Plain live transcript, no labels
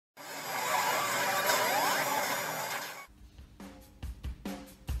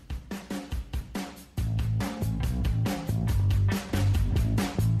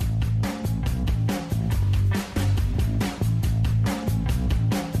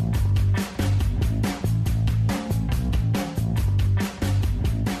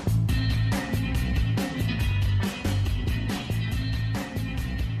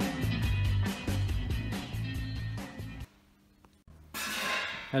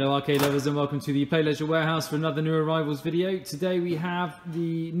Hello arcade lovers and welcome to the Play Leisure Warehouse for another new arrivals video. Today we have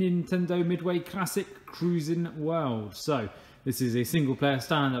the Nintendo Midway Classic Cruis'n World. So this is a single player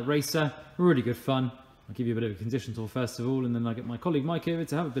stand-up racer, really good fun. I'll give you a bit of a condition tour first of all, and then I'll get my colleague Mike over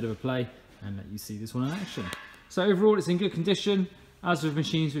to have a bit of a play and let you see this one in action. So overall it's in good condition. As with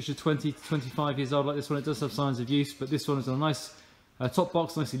machines which are 20 to 25 years old like this one, it does have signs of use, but this one is on a nice top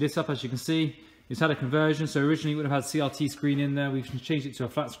box, nicely lit up as you can see. It's had a conversion, so originally it would have had CRT screen in there. We've changed it to a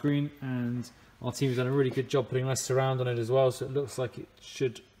flat screen, and our team has done a really good job putting nice surround on it as well, so it looks like it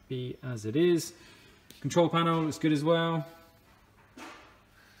should be as it is. Control panel looks good as well.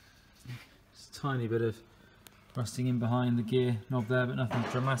 Just a tiny bit of rusting in behind the gear knob there, but nothing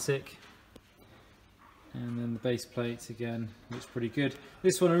dramatic. And then the base plate again looks pretty good.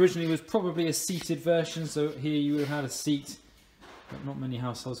 This one originally was probably a seated version, so here you would have had a seat. But not many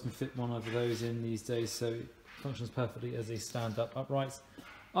households can fit one of those in these days, so it functions perfectly as a stand-up upright.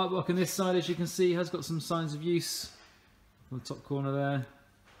 Artwork on this side, as you can see, has got some signs of use on the top corner there.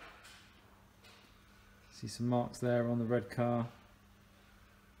 See some marks there on the red car.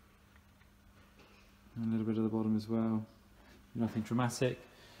 And a little bit at the bottom as well. Nothing dramatic.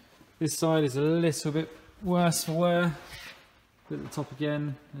 This side is a little bit worse for wear. Bit at the top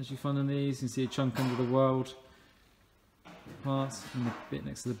again, as you find on these, you can see a chunk under the world parts, and the bit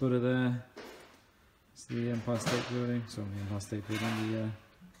next to the Buddha there. It's the Empire State Building, sorry, the Empire State Building, the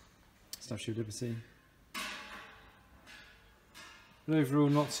Statue of Liberty. But overall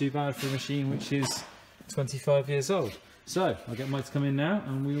not too bad for a machine which is 25 years old. So I'll get Mike to come in now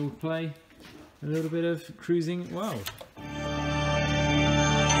and we will play a little bit of Cruis'n World.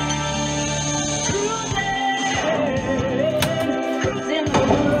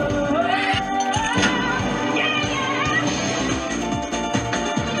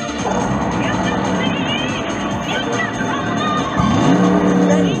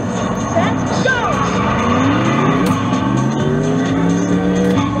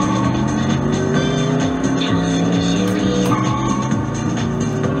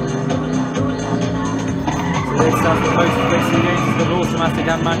 Most racing games have got automatic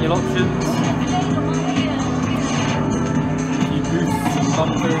and manual options. A few boosts and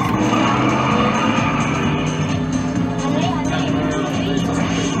bumpers.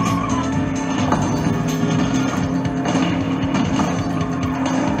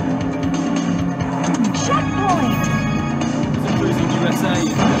 Checkpoint! There's a Cruis'n USA in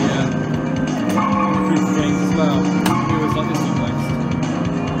the cruising games as well. We always like this one most.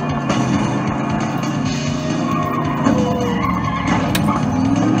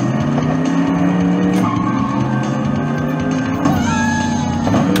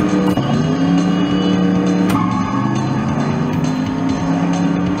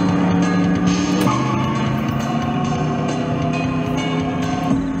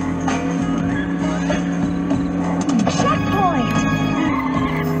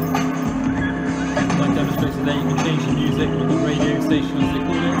 There you can change the music with the radio station as they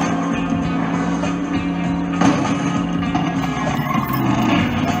call it.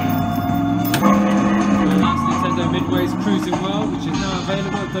 And that's Nintendo Midway's Cruis'n World, which is now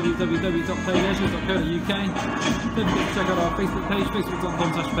available at www.playleisure.co.uk. Don't forget to check out our Facebook page,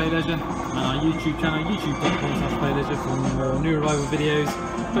 facebook.com/playleisure, and our YouTube channel, youtube.com/playleisure for more new arrival videos,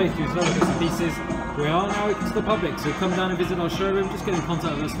 playthroughs, other bits and pieces. We are now open to the public, so come down and visit our showroom. Just get in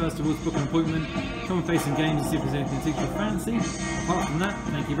contact with us first of all to book an appointment. Come and play some games and see if there's anything that takes your fancy. Apart from that,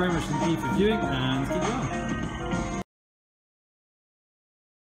 thank you very much indeed for viewing and keep